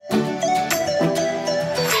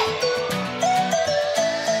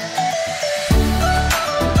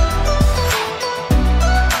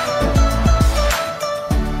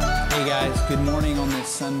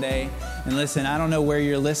listen, I don't know where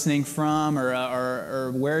you're listening from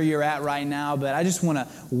or where you're at right now, but I just want to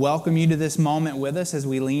welcome you to this moment with us as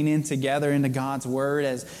we lean in together into God's Word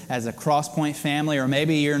as a Crosspoint family. Or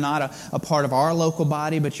maybe you're not a part of our local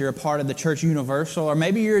body, but you're a part of the Church Universal. Or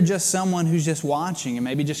maybe you're just someone who's just watching and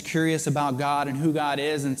maybe just curious about God and who God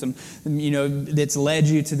is and some, that's led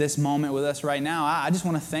you to this moment with us right now. I just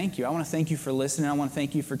want to thank you. I want to thank you for listening. I want to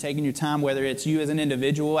thank you for taking your time, whether it's you as an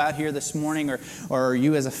individual out here this morning or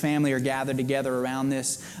you as a family are gathered together around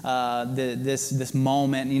this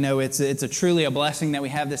moment. It's truly a blessing that we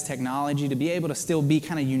have this technology to be able to still be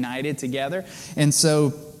kind of united together. And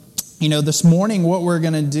so, this morning what we're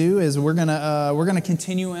going to do is we're going to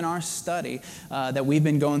continue in our study that we've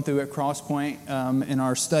been going through at Crosspoint in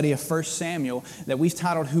our study of 1 Samuel that we've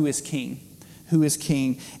titled "Who is King?" Who is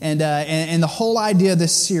King? And the whole idea of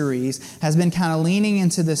this series has been kind of leaning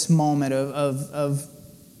into this moment of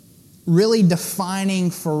really defining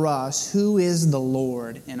for us who is the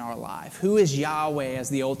Lord in our life. Who is Yahweh, as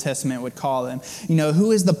the Old Testament would call him?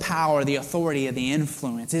 Who is the power, the authority, or the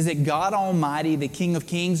influence? Is it God Almighty, the King of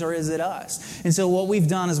Kings, or is it us? And so what we've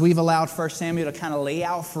done is we've allowed 1 Samuel to kind of lay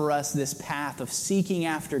out for us this path of seeking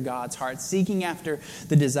after God's heart, seeking after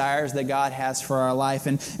the desires that God has for our life.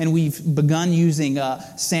 And we've begun using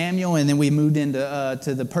Samuel, and then we moved into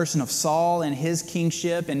to the person of Saul and his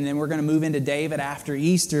kingship, and then we're going to move into David after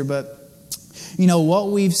Easter. But what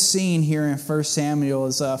we've seen here in 1 Samuel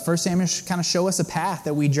is 1 Samuel kind of show us a path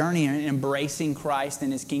that we journey in embracing Christ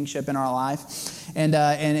and his kingship in our life.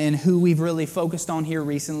 And who we've really focused on here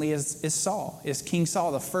recently is Saul, is King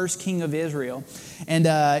Saul, the first king of Israel. And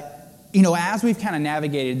as we've kind of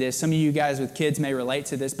navigated this, some of you guys with kids may relate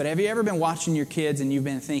to this, but have you ever been watching your kids and you've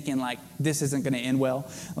been thinking, like, this isn't going to end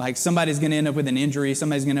well? Like, somebody's going to end up with an injury,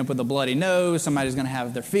 somebody's going to end up with a bloody nose, somebody's going to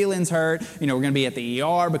have their feelings hurt, we're going to be at the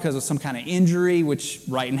ER because of some kind of injury, which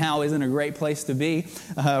right now isn't a great place to be,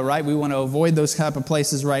 right? We want to avoid those type of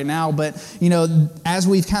places right now. But, as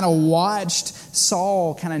we've kind of watched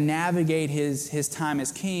Saul kind of navigate his time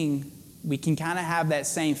as king, we can kind of have that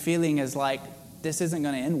same feeling as like, this isn't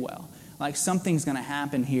going to end well. Like something's going to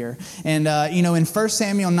happen here. And, in 1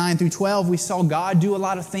 Samuel 9 through 12, we saw God do a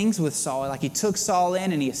lot of things with Saul. Like he took Saul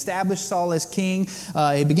in and he established Saul as king.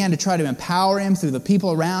 He began to try to empower him through the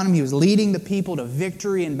people around him. He was leading the people to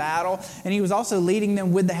victory in battle. And he was also leading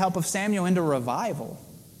them with the help of Samuel into revival.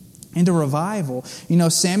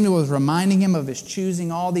 Samuel was reminding him of his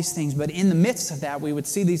choosing, all these things. But in the midst of that, we would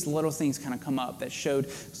see these little things kind of come up that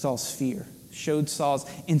showed Saul's fear, showed Saul's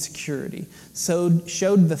insecurity,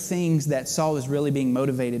 showed the things that Saul was really being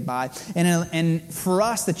motivated by. And for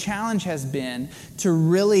us, the challenge has been to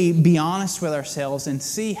really be honest with ourselves and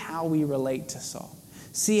see how we relate to Saul.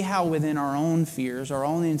 See how within our own fears, our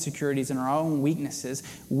own insecurities, and our own weaknesses,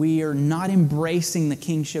 we are not embracing the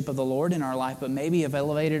kingship of the Lord in our life, but maybe have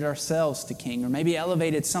elevated ourselves to king, or maybe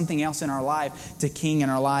elevated something else in our life to king in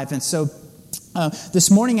our life. And so this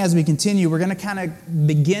morning as we continue, we're going to kind of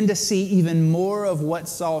begin to see even more of what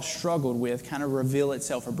Saul struggled with kind of reveal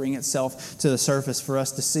itself or bring itself to the surface for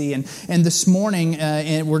us to see. And this morning,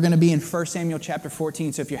 we're going to be in 1 Samuel chapter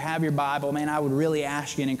 14. So if you have your Bible, man, I would really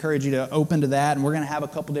ask you and encourage you to open to that. And we're going to have a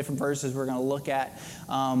couple different verses we're going to look at.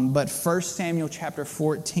 But 1 Samuel chapter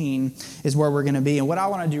 14 is where we're going to be. And what I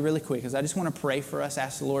want to do really quick is I just want to pray for us,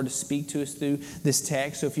 ask the Lord to speak to us through this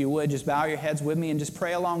text. So if you would, just bow your heads with me and just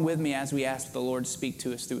pray along with me as we ask the Lord to speak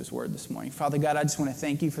to us through His Word this morning. Father God, I just want to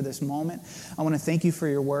thank you for this moment. I want to thank you for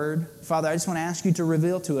your Word. Father, I just want to ask you to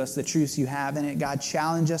reveal to us the truths you have in it. God,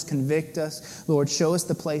 challenge us, convict us. Lord, show us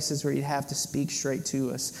the places where you have to speak straight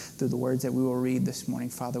to us through the words that we will read this morning.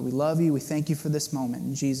 Father, we love you. We thank you for this moment.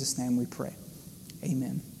 In Jesus' name we pray.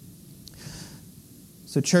 Amen.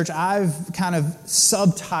 So church, I've kind of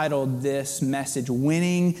subtitled this message,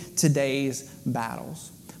 Winning Today's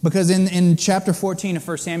Battles. Because in chapter 14 of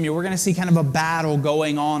 1 Samuel, we're going to see kind of a battle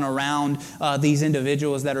going on around these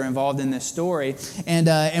individuals that are involved in this story. And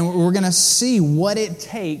we're going to see what it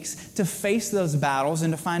takes to face those battles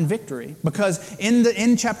and to find victory. Because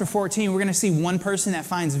in chapter 14, we're going to see one person that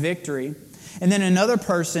finds victory, and then another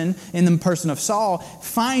person, in the person of Saul,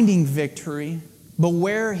 finding victory, but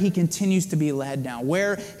where he continues to be led down,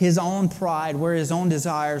 where his own pride, where his own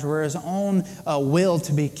desires, where his own will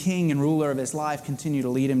to be king and ruler of his life continue to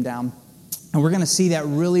lead him down. And we're going to see that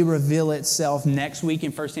really reveal itself next week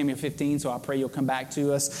in 1 Samuel 15, so I pray you'll come back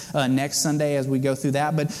to us next Sunday as we go through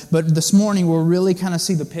that. But this morning we'll really kind of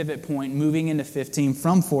see the pivot point moving into 15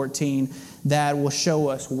 from 14 that will show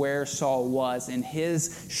us where Saul was in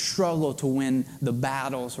his struggle to win the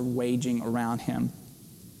battles waging around him.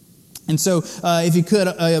 And so if you could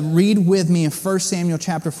read with me in 1 Samuel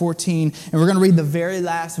chapter 14, and we're going to read the very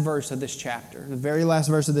last verse of this chapter,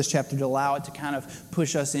 to allow it to kind of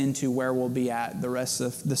push us into where we'll be at the rest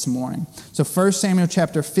of this morning. So 1 Samuel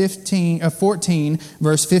chapter 14,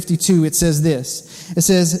 verse 52, it says this. It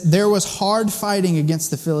says, "There was hard fighting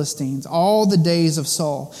against the Philistines all the days of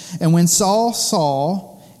Saul. And when Saul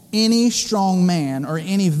saw any strong man or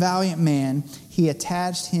any valiant man, he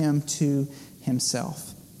attached him to himself."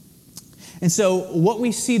 And so what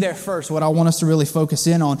we see there first, what I want us to really focus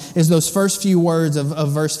in on, is those first few words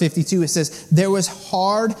of verse 52. It says, "There was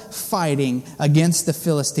hard fighting against the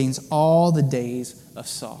Philistines all the days of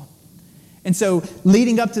Saul." And so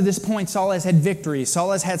leading up to this point, Saul has had victories. Saul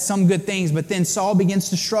has had some good things, but then Saul begins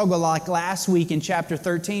to struggle. Like last week in chapter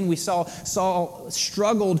 13, we saw Saul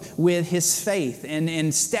struggled with his faith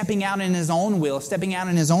and stepping out in his own will, stepping out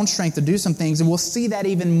in his own strength to do some things. And we'll see that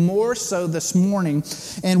even more so this morning.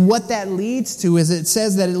 And what that leads to is it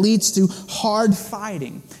says that it leads to hard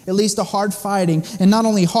fighting. It leads to hard fighting. And not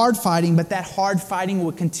only hard fighting, but that hard fighting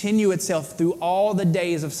will continue itself through all the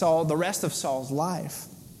days of Saul, the rest of Saul's life.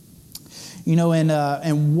 You know,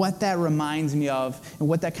 and what that reminds me of, and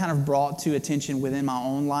what that kind of brought to attention within my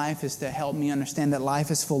own life, is to help me understand that life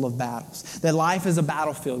is full of battles. That life is a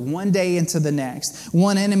battlefield, one day into the next,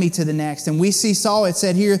 one enemy to the next. And we see Saul, it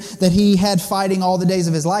said here, that he had fighting all the days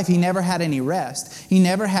of his life. He never had any rest. He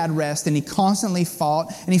never had rest, and he constantly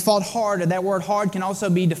fought, and he fought hard. And that word hard can also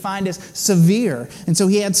be defined as severe. And so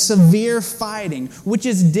he had severe fighting, which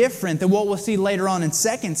is different than what we'll see later on in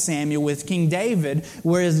 2 Samuel with King David,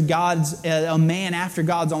 whereas God's a man after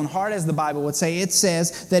God's own heart, as the Bible would say. It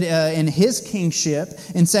says that in his kingship,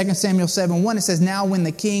 in 2 Samuel 7:1, it says, "Now when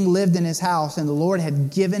the king lived in his house, and the Lord had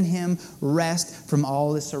given him rest from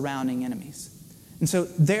all his surrounding enemies." And so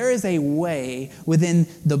there is a way within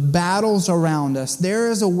the battles around us. There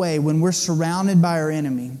is a way when we're surrounded by our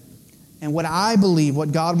enemy. And what I believe,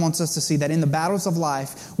 what God wants us to see, that in the battles of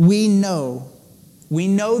life, we know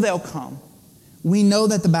they'll come. We know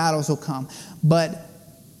that the battles will come. But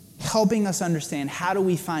helping us understand, how do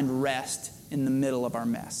we find rest in the middle of our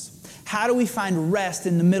mess? How do we find rest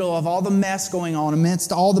in the middle of all the mess going on,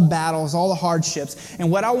 amidst all the battles, all the hardships?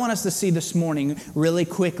 And what I want us to see this morning really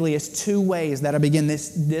quickly is two ways that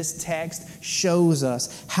this text shows us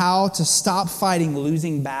how to stop fighting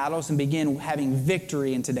losing battles and begin having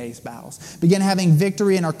victory in today's battles. Begin having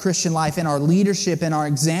victory in our Christian life, in our leadership, in our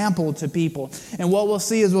example to people. And what we'll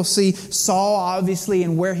see is we'll see Saul, obviously,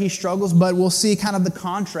 and where he struggles, but we'll see kind of the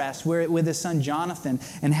contrast with his son Jonathan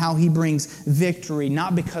and how he brings victory,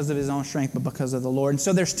 not because of his own strength, but because of the Lord. And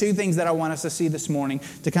so there's two things that I want us to see this morning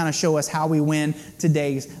to kind of show us how we win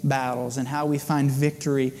today's battles and how we find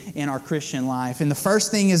victory in our Christian life. And the first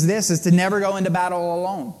thing is this, is to never go into battle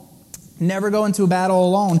alone. Never go into a battle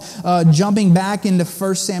alone. Jumping back into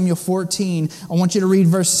 1 Samuel 14, I want you to read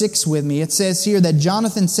verse 6 with me. It says here that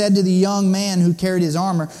Jonathan said to the young man who carried his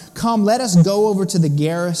armor, "Come, let us go over to the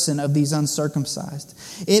garrison of these uncircumcised.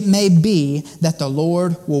 It may be that the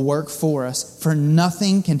Lord will work for us, for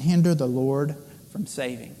nothing can hinder the Lord from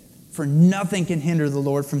saving." For nothing can hinder the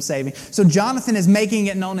Lord from saving. So Jonathan is making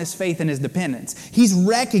it known his faith and his dependence. He's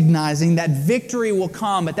recognizing that victory will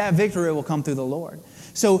come, but that victory will come through the Lord.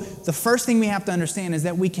 So the first thing we have to understand is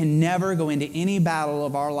that we can never go into any battle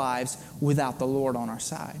of our lives without the Lord on our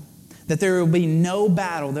side. That there will be no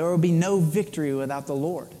battle, there will be no victory without the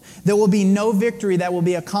Lord. There will be no victory that will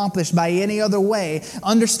be accomplished by any other way.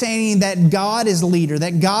 Understanding that God is leader,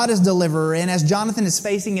 that God is deliverer. And as Jonathan is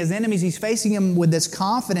facing his enemies, he's facing them with this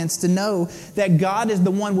confidence to know that God is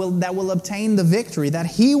the one that will obtain the victory, that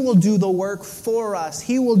He will do the work for us.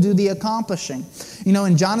 He will do the accomplishing. You know,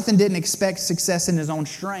 and Jonathan didn't expect success in his own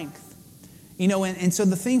strength. You know, and so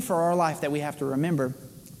the thing for our life that we have to remember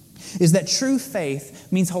is that true faith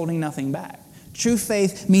means holding nothing back. True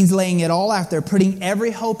faith means laying it all out there, putting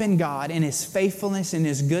every hope in God, in His faithfulness, in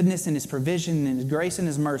His goodness, in His provision, in His grace, and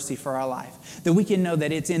His mercy for our life. That we can know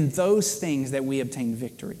that it's in those things that we obtain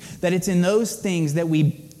victory. That it's in those things that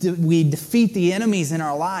we defeat the enemies in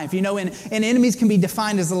our life. You know, and enemies can be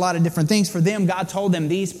defined as a lot of different things. For them, God told them,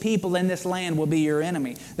 these people in this land will be your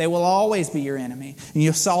enemy. They will always be your enemy. And you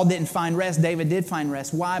know, Saul didn't find rest. David did find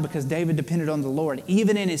rest. Why? Because David depended on the Lord.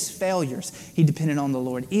 Even in his failures, he depended on the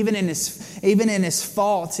Lord. Even in his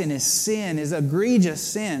faults, in his sin, his egregious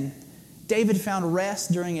sin, David found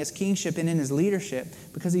rest during his kingship and in his leadership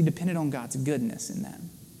because he depended on God's goodness in that.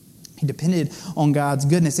 He depended on God's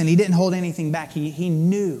goodness, and he didn't hold anything back. He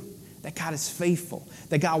knew that God is faithful,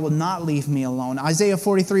 that God will not leave me alone. Isaiah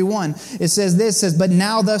 43:1, it says this, but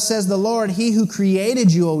now thus says the Lord, He who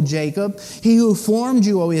created you, O Jacob, He who formed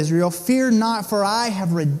you, O Israel, fear not, for I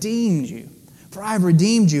have redeemed you. For I have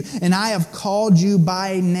redeemed you, and I have called you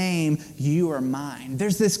by name. You are mine.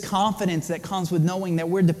 There's this confidence that comes with knowing that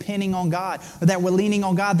we're depending on God, or that we're leaning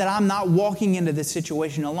on God, that I'm not walking into this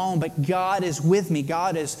situation alone, but God is with me.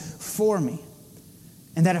 God is for me.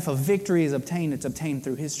 And that if a victory is obtained, it's obtained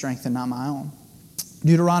through His strength and not my own.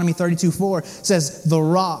 Deuteronomy 32:4 says, the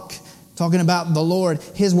rock, talking about the Lord,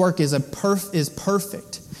 His work is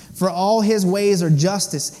perfect. For all His ways are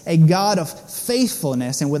justice, a God of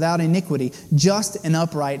faithfulness and without iniquity. Just and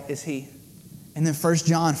upright is He. And then 1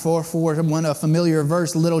 John 4:4, a familiar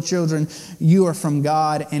verse, little children, you are from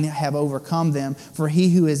God and have overcome them. For He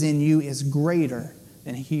who is in you is greater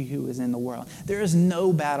than he who is in the world. There is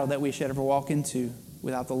no battle that we should ever walk into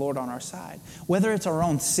without the Lord on our side. Whether it's our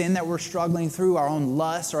own sin that we're struggling through, our own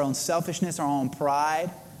lust, our own selfishness, our own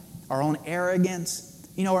pride, our own arrogance,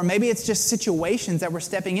 or maybe it's just situations that we're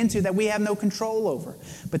stepping into that we have no control over.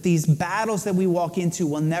 But these battles that we walk into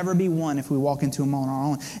will never be won if we walk into them on our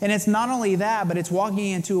own. And it's not only that, but it's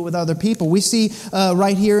walking into it with other people. We see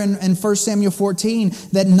right here in 1 Samuel 14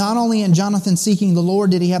 that not only in Jonathan seeking the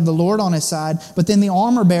Lord did he have the Lord on his side, but then the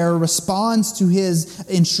armor bearer responds to his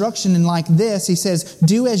instruction in like this. He says,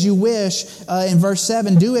 do as you wish, in verse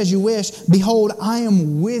 7, do as you wish. Behold, I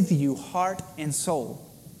am with you, heart and soul.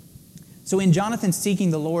 So in Jonathan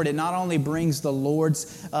seeking the Lord, it not only brings the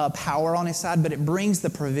Lord's power on his side, but it brings the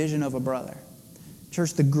provision of a brother.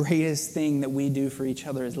 Church, the greatest thing that we do for each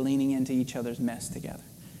other is leaning into each other's mess together.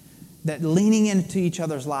 That leaning into each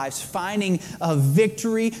other's lives, finding a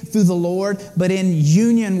victory through the Lord, but in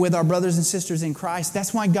union with our brothers and sisters in Christ.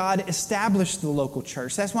 That's why God established the local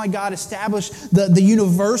church. That's why God established the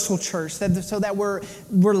universal church, so that we're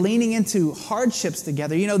leaning into hardships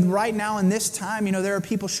together. Right now in this time, there are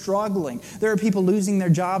people struggling. There are people losing their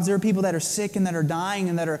jobs. There are people that are sick and that are dying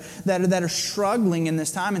and that are struggling in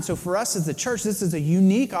this time. And so for us as the church, this is a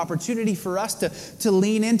unique opportunity for us to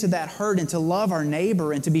lean into that hurt and to love our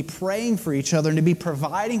neighbor and to be praying for each other and to be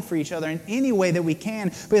providing for each other in any way that we can,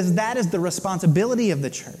 because that is the responsibility of the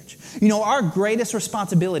church. Our greatest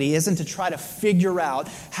responsibility isn't to try to figure out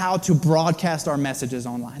how to broadcast our messages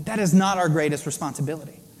online. That is not our greatest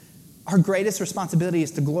responsibility. Our greatest responsibility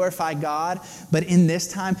is to glorify God, but in this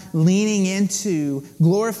time, leaning into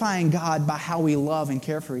glorifying God by how we love and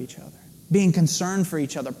care for each other. Being concerned for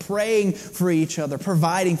each other, praying for each other,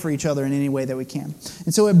 providing for each other in any way that we can.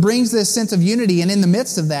 And so it brings this sense of unity, and in the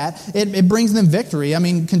midst of that, it brings them victory.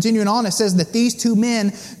 Continuing on, it says that these two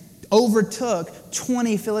men overtook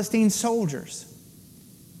 20 Philistine soldiers.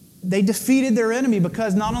 They defeated their enemy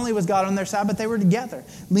because not only was God on their side, but they were together,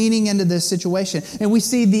 leaning into this situation. And we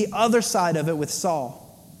see the other side of it with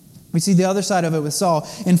Saul. We see the other side of it with Saul.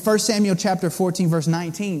 In 1 Samuel chapter 14, verse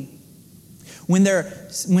 19,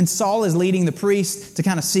 when Saul is leading the priests to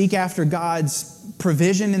kind of seek after God's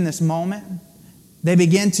provision in this moment,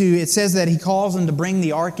 it says that he calls them to bring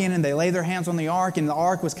the ark in, and they lay their hands on the ark, and the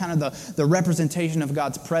ark was kind of the representation of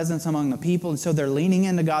God's presence among the people. And so they're leaning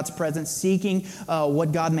into God's presence, seeking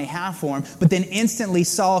what God may have for them. But then instantly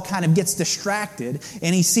Saul kind of gets distracted,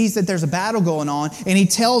 and he sees that there's a battle going on, and he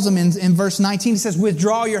tells them in verse 19, he says,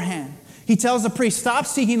 withdraw your hand. He tells the priest, stop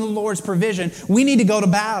seeking the Lord's provision. We need to go to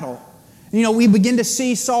battle. We begin to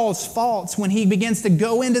see Saul's faults when he begins to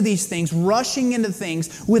go into these things, rushing into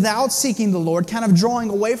things without seeking the Lord, kind of drawing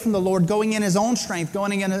away from the Lord, going in his own strength,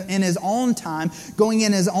 going in his own time, going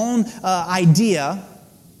in his own idea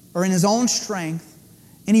or in his own strength.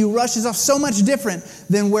 And he rushes off, so much different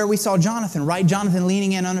than where we saw Jonathan, right? Jonathan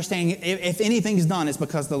leaning in, understanding if anything's done, it's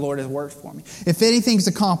because the Lord has worked for me. If anything's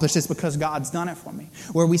accomplished, it's because God's done it for me.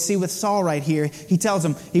 Where we see with Saul right here, he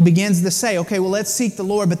begins to say, okay, well, let's seek the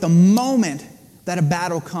Lord. But the moment that a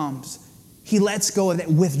battle comes, he lets go of that.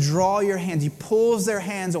 Withdraw your hands. He pulls their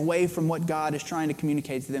hands away from what God is trying to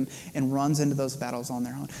communicate to them and runs into those battles on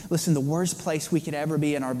their own. Listen, the worst place we could ever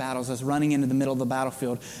be in our battles is running into the middle of the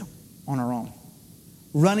battlefield on our own.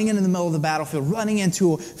 Running into the middle of the battlefield, running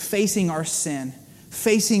into facing our sin,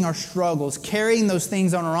 facing our struggles, carrying those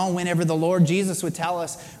things on our own whenever the Lord Jesus would tell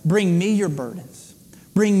us, bring me your burdens,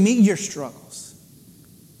 bring me your struggles,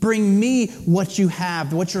 bring me what you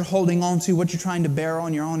have, what you're holding on to, what you're trying to bear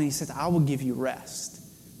on your own. And he says, I will give you rest.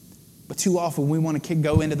 But too often we want to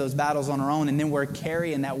go into those battles on our own, and then we're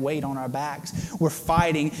carrying that weight on our backs. We're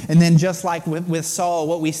fighting, and then just like with Saul,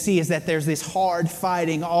 what we see is that there's this hard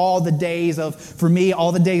fighting all the days of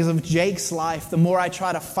Jake's life. The more I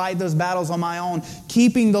try to fight those battles on my own,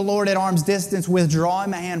 keeping the Lord at arm's distance, withdrawing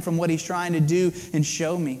my hand from what he's trying to do and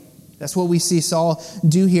show me. That's what we see Saul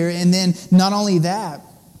do here. And then not only that,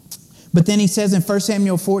 but then he says in 1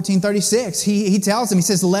 Samuel 14:36, he tells him, he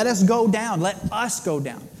says, let us go down. Let us go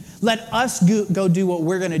down. Let us go do what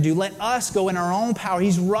we're going to do. Let us go in our own power.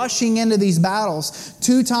 He's rushing into these battles.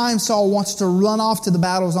 2 times Saul wants to run off to the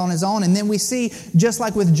battles on his own. And then we see, just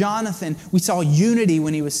like with Jonathan, we saw unity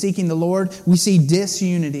when he was seeking the Lord. We see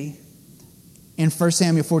disunity in 1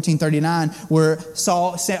 Samuel 14:39, where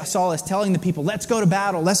Saul is telling the people, let's go to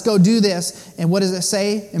battle. Let's go do this. And what does it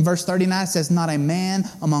say? In verse 39, it says, not a man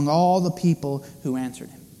among all the people who answered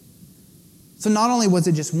him. So not only was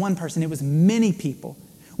it just one person, it was many people.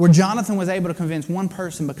 Where Jonathan was able to convince one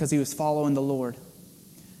person because he was following the Lord.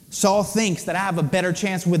 Saul thinks that I have a better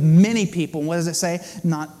chance with many people. And what does it say?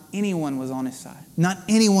 Not anyone was on his side. Not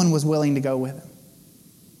anyone was willing to go with him.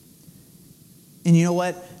 And you know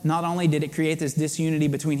what? Not only did it create this disunity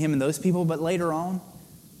between him and those people, but later on,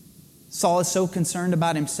 Saul is so concerned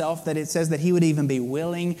about himself that it says that he would even be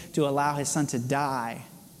willing to allow his son to die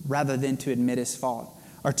rather than to admit his fault,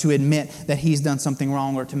 or to admit that he's done something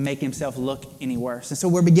wrong, or to make himself look any worse. And so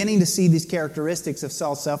we're beginning to see these characteristics of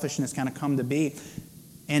Saul's selfishness kind of come to be.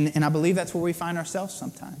 And I believe that's where we find ourselves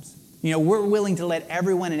sometimes. You know, we're willing to let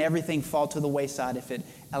everyone and everything fall to the wayside if it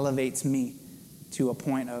elevates me to a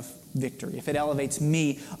point of victory, if it elevates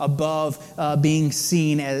me above being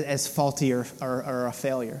seen as faulty or a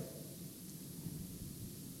failure.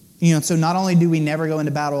 You know, so not only do we never go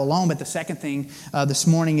into battle alone, but the second thing this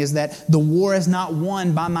morning is that the war is not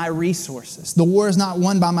won by my resources. The war is not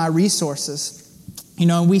won by my resources. You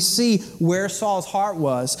know, and we see where Saul's heart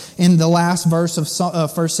was in the last verse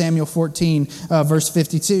of 1 Samuel 14, verse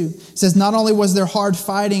 52. It says, not only was there hard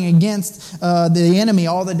fighting against the enemy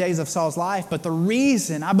all the days of Saul's life, but the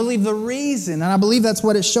reason, I believe that's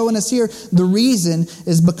what it's showing us here, the reason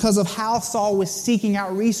is because of how Saul was seeking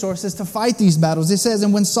out resources to fight these battles. It says,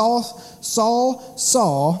 and when Saul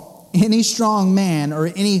saw any strong man or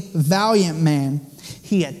any valiant man,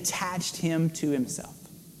 he attached him to himself.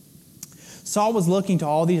 Saul was looking to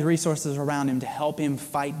all these resources around him to help him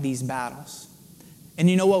fight these battles. And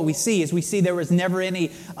you know what we see is there was never any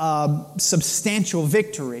substantial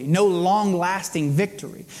victory, no long-lasting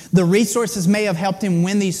victory. The resources may have helped him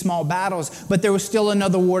win these small battles, but there was still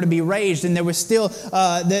another war to be waged, and there was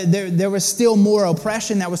still more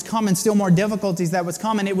oppression that was coming, still more difficulties that was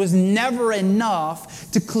coming. It was never enough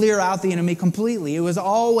to clear out the enemy completely. It was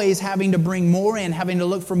always having to bring more in, having to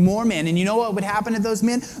look for more men. And you know what would happen to those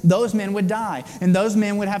men? Those men would die, and those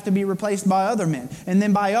men would have to be replaced by other men, and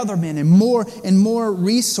then by other men, and more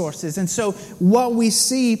resources. And so what we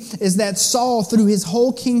see is that Saul, through his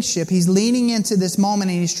whole kingship, he's leaning into this moment,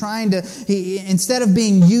 and he's trying to, instead of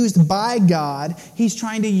being used by God, he's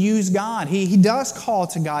trying to use God. He does call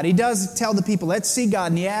to God. He does tell the people, let's see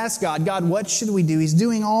God. And he asks God, what should we do? He's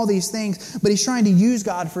doing all these things, but he's trying to use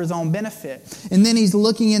God for his own benefit. And then he's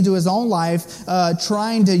looking into his own life,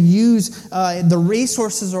 trying to use the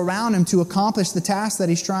resources around him to accomplish the task that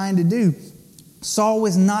he's trying to do. Saul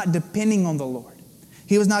was not depending on the Lord.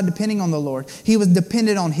 He was not depending on the Lord. He was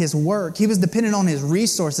dependent on his work. He was dependent on his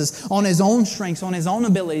resources, on his own strengths, on his own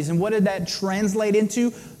abilities. And what did that translate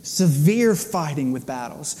into? Severe fighting with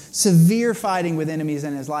battles. Severe fighting with enemies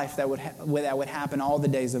in his life that would happen all the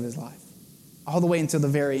days of his life. All the way until the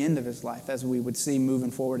very end of his life, as we would see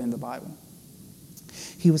moving forward in the Bible.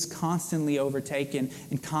 He was constantly overtaken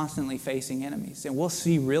and constantly facing enemies. And we'll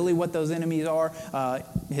see really what those enemies are,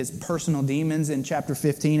 his personal demons in chapter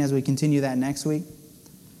 15 as we continue that next week.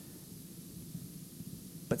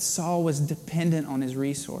 But Saul was dependent on his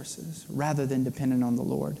resources rather than dependent on the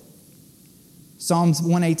Lord. Psalms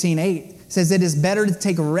 118:8 says, it is better to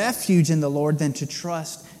take refuge in the Lord than to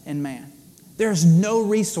trust in man. There's no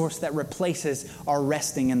resource that replaces our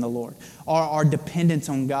resting in the Lord, our dependence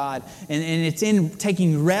on God. And it's in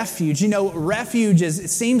taking refuge. You know, refuge it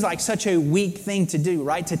seems like such a weak thing to do,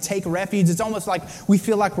 right? To take refuge, it's almost like we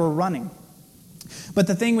feel like we're running. But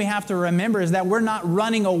the thing we have to remember is that we're not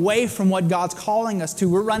running away from what God's calling us to.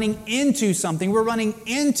 We're running into something. We're running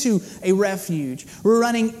into a refuge. We're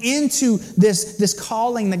running into this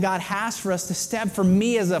calling that God has for us to step, for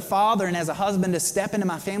me as a father and as a husband, to step into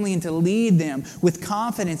my family and to lead them with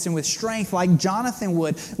confidence and with strength like Jonathan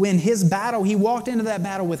would. When his battle, he walked into that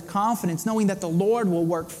battle with confidence, knowing that the Lord will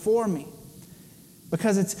work for me.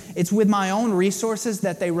 Because it's with my own resources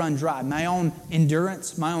that they run dry. My own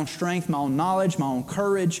endurance, my own strength, my own knowledge, my own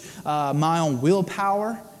courage, my own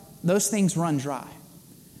willpower. Those things run dry.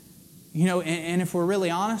 You know, and if we're really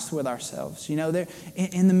honest with ourselves, you know,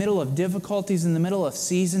 in the middle of difficulties, in the middle of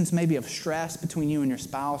seasons maybe of stress between you and your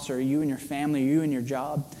spouse or you and your family or you and your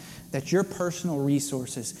job, that your personal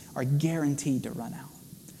resources are guaranteed to run out.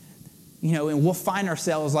 And we'll find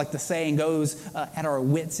ourselves, like the saying goes, at our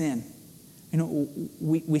wits' end.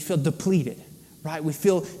 We feel depleted, right? We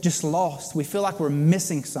feel just lost. We feel like we're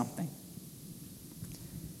missing something.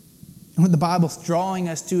 And what the Bible's drawing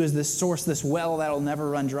us to is this source, this well that'll never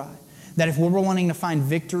run dry. That if we're wanting to find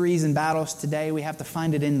victories in battles today, we have to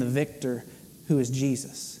find it in the victor, who is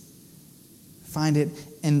Jesus. Find it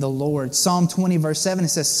in the Lord. Psalm 20, verse 7, it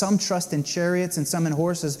says, some trust in chariots and some in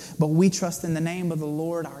horses, but we trust in the name of the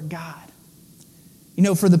Lord our God.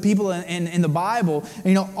 For the people in the Bible,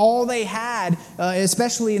 all they had,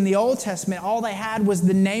 especially in the Old Testament, all they had was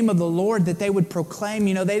the name of the Lord that they would proclaim.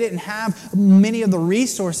 They didn't have many of the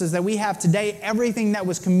resources that we have today. Everything that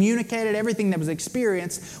was communicated, everything that was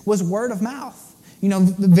experienced was word of mouth.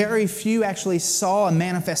 Very few actually saw a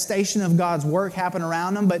manifestation of God's work happen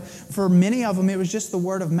around them, but for many of them, it was just the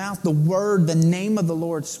word of mouth, the name of the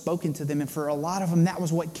Lord spoken to them, and for a lot of them, that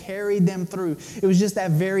was what carried them through. It was just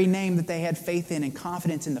that very name that they had faith in and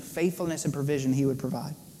confidence in the faithfulness and provision He would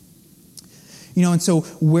provide. And so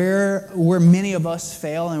where many of us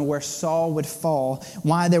fail and where Saul would fall,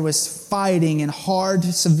 why there was fighting and hard,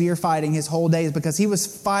 severe fighting his whole day is because he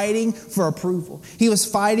was fighting for approval. He was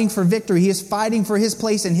fighting for victory. He was fighting for his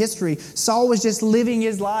place in history. Saul was just living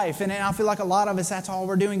his life. And I feel like a lot of us, that's all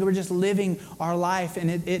we're doing. We're just living our life.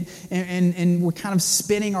 And we're kind of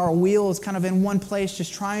spinning our wheels kind of in one place,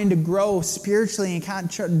 just trying to grow spiritually and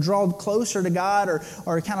kind of draw closer to God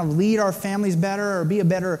or kind of lead our families better or be a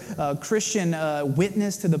better Christian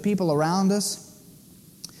witness to the people around us.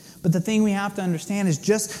 But the thing we have to understand is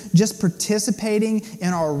just participating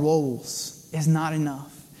in our roles is not enough.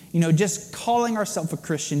 Just calling ourselves a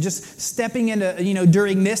Christian, just stepping into,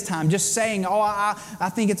 during this time, just saying,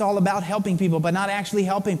 I think it's all about helping people, but not actually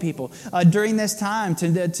helping people. During this time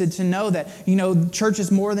to know that, church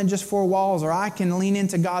is more than just four walls, or I can lean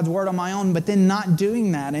into God's word on my own, but then not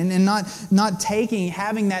doing that and not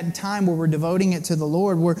having that time where we're devoting it to the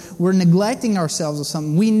Lord. We're neglecting ourselves of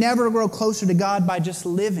something. We never grow closer to God by just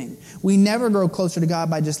living. We never grow closer to God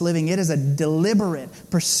by just living. It is a deliberate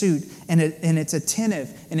pursuit, and it's attentive,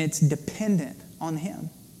 and it's dependent on Him.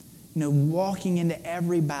 Walking into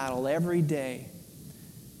every battle, every day,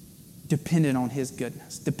 dependent on His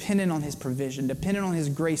goodness, dependent on His provision, dependent on His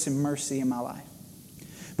grace and mercy in my life.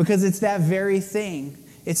 Because it's that very thing.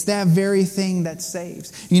 It's that very thing that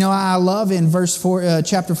saves. I love in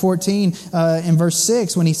chapter 14, in verse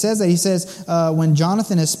 6, when he says that, he says, when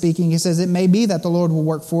Jonathan is speaking, he says, it may be that the Lord will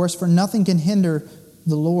work for us, for nothing can hinder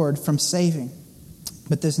the Lord from saving.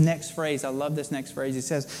 But this next phrase, I love this next phrase. He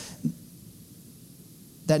says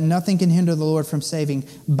that nothing can hinder the Lord from saving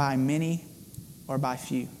by many or by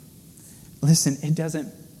few. Listen, it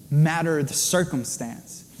doesn't matter the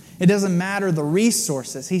circumstance. It doesn't matter the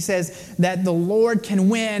resources. He says that the Lord can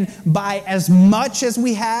win by as much as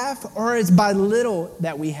we have or as by little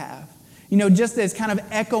that we have. Just as kind of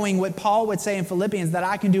echoing what Paul would say in Philippians, that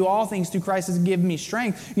I can do all things through Christ who gives me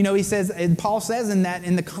strength. He says, and Paul says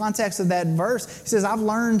in the context of that verse, he says, I've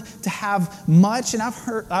learned to have much and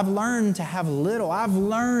I've learned to have little. I've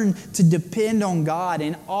learned to depend on God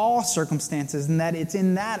in all circumstances, and that it's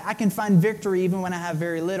in that I can find victory even when I have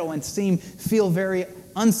very little and feel very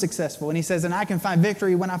unsuccessful. And he says, and I can find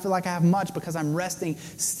victory when I feel like I have much because I'm resting,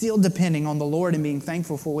 still depending on the Lord and being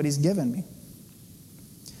thankful for what He's given me.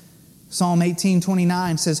 Psalm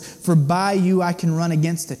 18:29 says, for by you I can run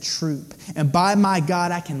against a troop, and by my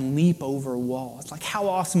God I can leap over walls. Like, how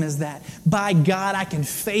awesome is that? By God I can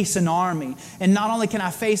face an army. And not only can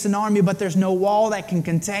I face an army, but there's no wall that can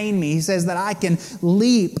contain me. He says that I can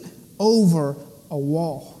leap over a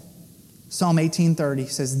wall. Psalm 18:30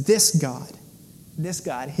 says, this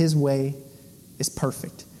God, His way is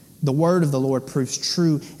perfect. The word of the Lord proves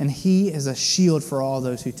true, and He is a shield for all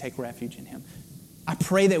those who take refuge in Him. I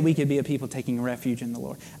pray that we could be a people taking refuge in the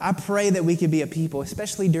Lord. I pray that we could be a people,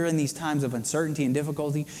 especially during these times of uncertainty and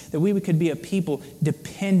difficulty, that we could be a people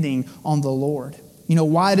depending on the Lord.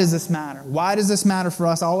 Why does this matter? Why does this matter for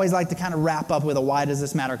us? I always like to kind of wrap up with a why does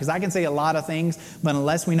this matter? Because I can say a lot of things, but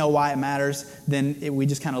unless we know why it matters, then we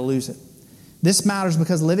just kind of lose it. This matters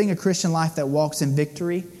because living a Christian life that walks in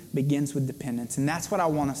victory begins with dependence. And that's what I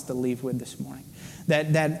want us to leave with this morning.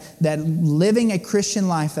 That living a Christian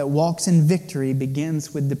life that walks in victory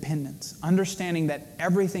begins with dependence. Understanding that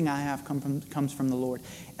everything I have comes from the Lord.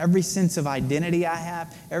 Every sense of identity I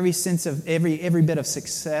have, every sense of every bit of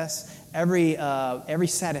success, every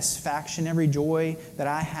satisfaction, every joy that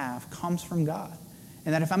I have comes from God.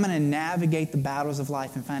 And that if I'm going to navigate the battles of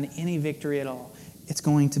life and find any victory at all, it's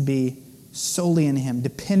going to be solely in Him,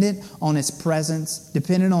 dependent on His presence,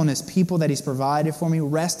 dependent on His people that He's provided for me,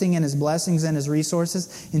 resting in His blessings and His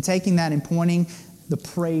resources, and taking that and pointing the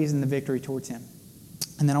praise and the victory towards him.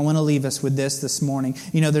 And then I want to leave us with this morning.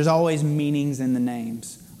 There's always meanings in the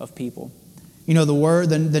names of people.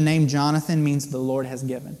 The name Jonathan means the Lord has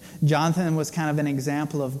given. Jonathan was kind of an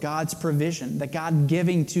example of God's provision, that God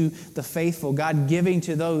giving to the faithful, God giving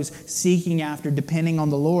to those seeking after, depending on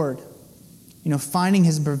the Lord. Finding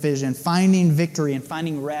his provision, finding victory, and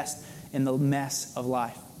finding rest in the mess of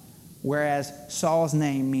life. Whereas Saul's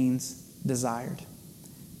name means desired.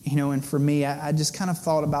 And for me, I just kind of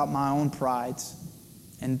thought about my own prides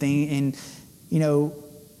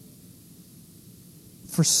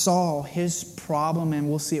for Saul, his problem, and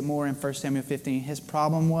we'll see it more in 1 Samuel 15, his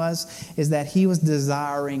problem is that he was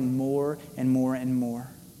desiring more and more and more.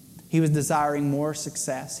 He was desiring more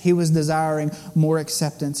success. He was desiring more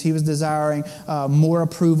acceptance. He was desiring more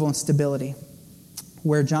approval and stability.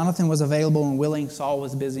 Where Jonathan was available and willing, Saul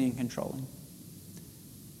was busy and controlling.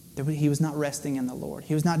 He was not resting in the Lord.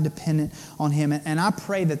 He was not dependent on him. And I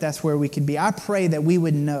pray that that's where we could be. I pray that we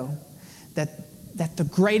would know that the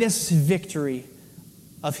greatest victory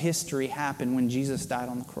of history happened when Jesus died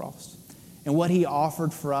on the cross. And what he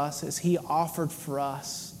offered for us is he offered for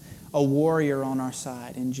us a warrior on our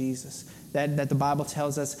side in Jesus. That the Bible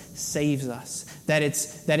tells us saves us. That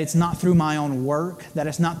it's not through my own work. That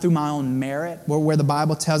it's not through my own merit. Where the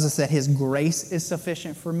Bible tells us that his grace is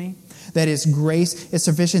sufficient for me. That his grace is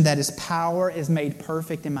sufficient. That his power is made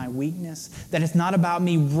perfect in my weakness. That it's not about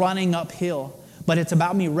me running uphill, but it's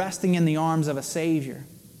about me resting in the arms of a Savior.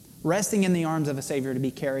 Resting in the arms of a Savior to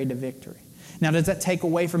be carried to victory. Now, does that take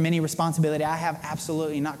away from any responsibility I have?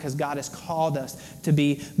 Absolutely not, because God has called us to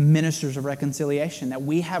be ministers of reconciliation, that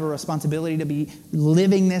we have a responsibility to be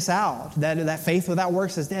living this out, that faith without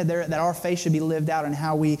works is dead, that our faith should be lived out in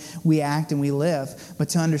how we act and we live, but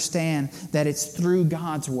to understand that it's through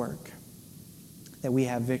God's work that we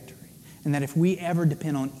have victory, and that if we ever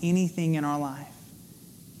depend on anything in our life,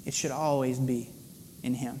 it should always be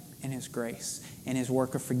in Him, in His grace, in His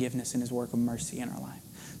work of forgiveness, in His work of mercy in our life.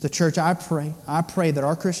 The church, I pray that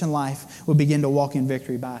our Christian life would begin to walk in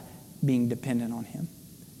victory by being dependent on Him.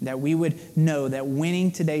 That we would know that winning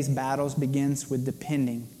today's battles begins with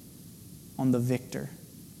depending on the victor,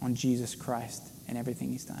 on Jesus Christ and everything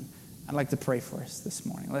He's done. I'd like to pray for us this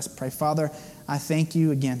morning. Let's pray. Father, I thank You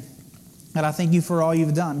again. God, I thank You for all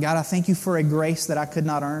You've done. God, I thank You for a grace that I could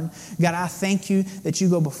not earn. God, I thank You that You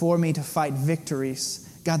go before me to fight victories.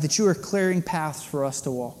 God, that You are clearing paths for us to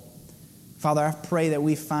walk. Father, I pray that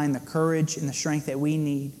we find the courage and the strength that we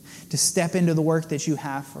need to step into the work that You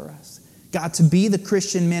have for us. God, to be the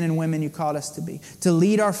Christian men and women You called us to be. To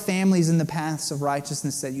lead our families in the paths of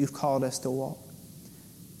righteousness that You've called us to walk.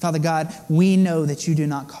 Father God, we know that You do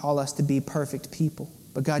not call us to be perfect people.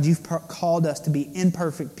 But God, You've called us to be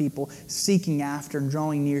imperfect people seeking after and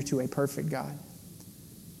drawing near to a perfect God.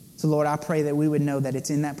 So Lord, I pray that we would know that it's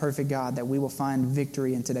in that perfect God that we will find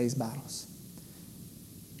victory in today's battles.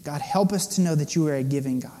 God, help us to know that You are a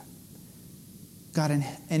giving God. God,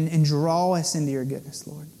 and draw us into Your goodness,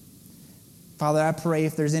 Lord. Father, I pray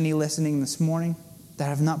if there's any listening this morning that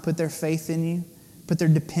have not put their faith in You, put their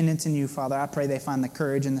dependence in You, Father, I pray they find the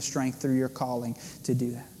courage and the strength through Your calling to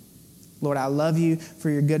do that. Lord, I love You for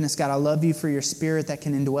Your goodness. God, I love You for Your Spirit that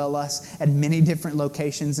can indwell us at many different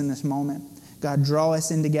locations in this moment. God, draw us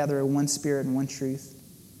in together in one Spirit and one truth.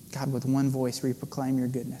 God, with one voice, we proclaim Your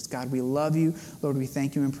goodness. God, we love You. Lord, we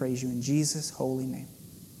thank You and praise You in Jesus' holy name.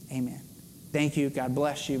 Amen. Thank you. God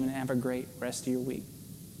bless you, and have a great rest of your week.